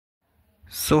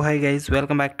So hi guys,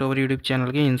 welcome back to our YouTube channel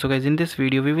again. So guys, in this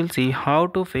video we will see how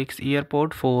to fix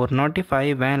AirPod 4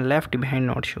 notify when left behind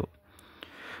not show.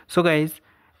 So guys,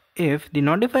 if the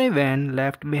notify when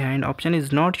left behind option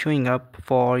is not showing up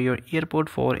for your AirPod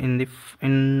 4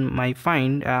 in my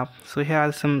find app, so here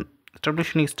are some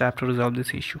troubleshooting steps to resolve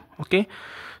this issue. Okay,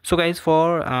 so guys,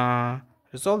 for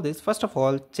resolve this, first of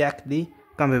all check the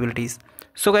compatibilities.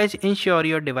 So guys, ensure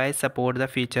your device support the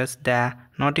features that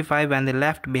notify when the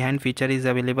left behind feature is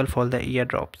available for the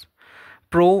eardrops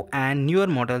Pro and newer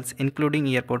models including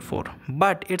AirPod 4,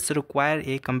 but it's require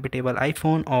a compatible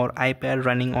iPhone or iPad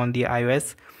running on the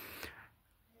iOS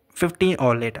 15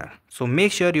 or later. So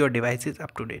make sure your device is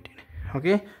up to date.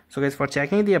 Okay, so guys, for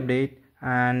checking the update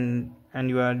and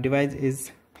your device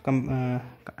is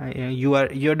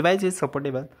your device is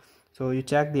supportable, so you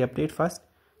check the update first.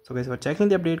 So guys, for checking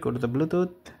the update, go to the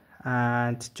Bluetooth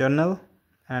and journal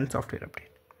and software update.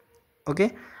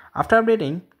 Okay, after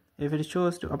updating, if it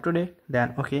shows to up to date,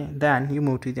 then okay, then you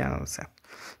move to the another step.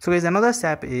 So guys, another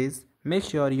step is make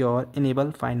sure your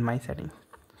enable find my settings.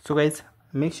 So guys,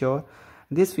 make sure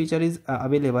this feature is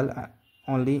available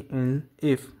only in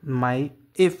if my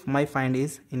find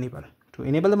is enabled. To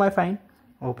enable my find,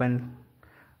 open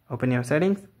your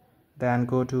settings, then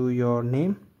go to your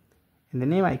name. In the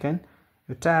name icon,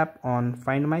 you tap on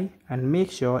find my and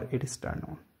make sure it is turned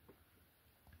on.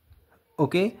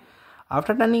 Okay,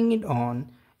 after turning it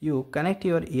on, you connect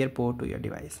your AirPod to your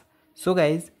device. So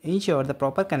guys, ensure the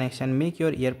proper connection, make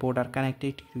your AirPod are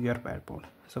connected to your AirPod.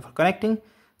 So for connecting,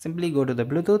 simply go to the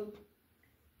Bluetooth.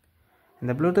 In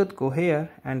the Bluetooth, go here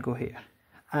and go here,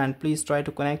 and please try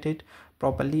to connect it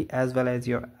properly as well as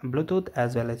your Bluetooth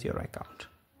as well as your account.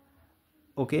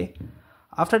 Okay,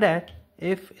 after that,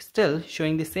 if still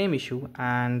showing the same issue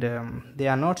and they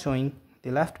are not showing the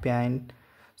left behind,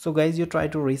 so guys, you try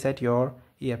to reset your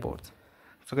AirPods.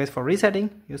 So guys, for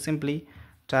resetting, you simply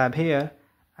tab here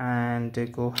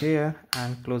and go here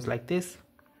and close like this,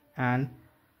 and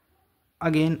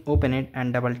again open it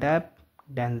and double tap,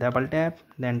 then double tap,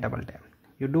 then double tap.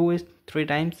 You do it 3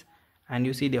 times and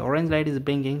you see the orange light is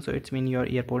blinking, so it's mean your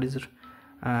AirPod is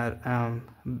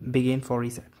begin for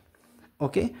reset.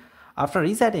 Okay, after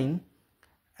resetting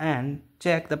and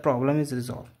check the problem is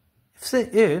resolved.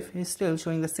 If it's still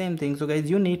showing the same thing, so guys,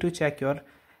 you need to check your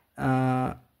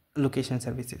location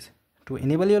services. To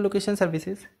enable your location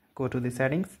services, go to the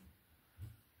settings.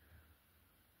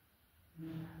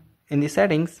 In the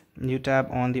settings, you tap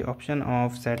on the option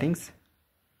of settings,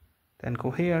 then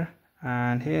go here,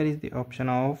 and here is the option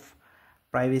of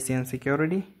privacy and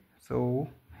security. So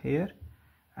here,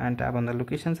 and tap on the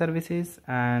location services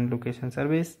and location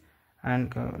service and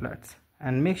go alerts,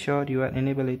 and make sure you are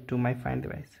enable it to my find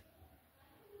device.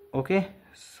 Okay,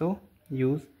 so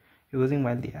using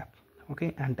while the app.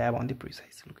 Okay, and tap on the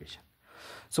precise location.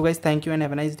 So guys, thank you and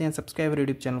have a nice day, and subscribe our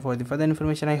YouTube channel for the further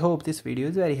information. I hope this video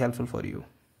is very helpful for you.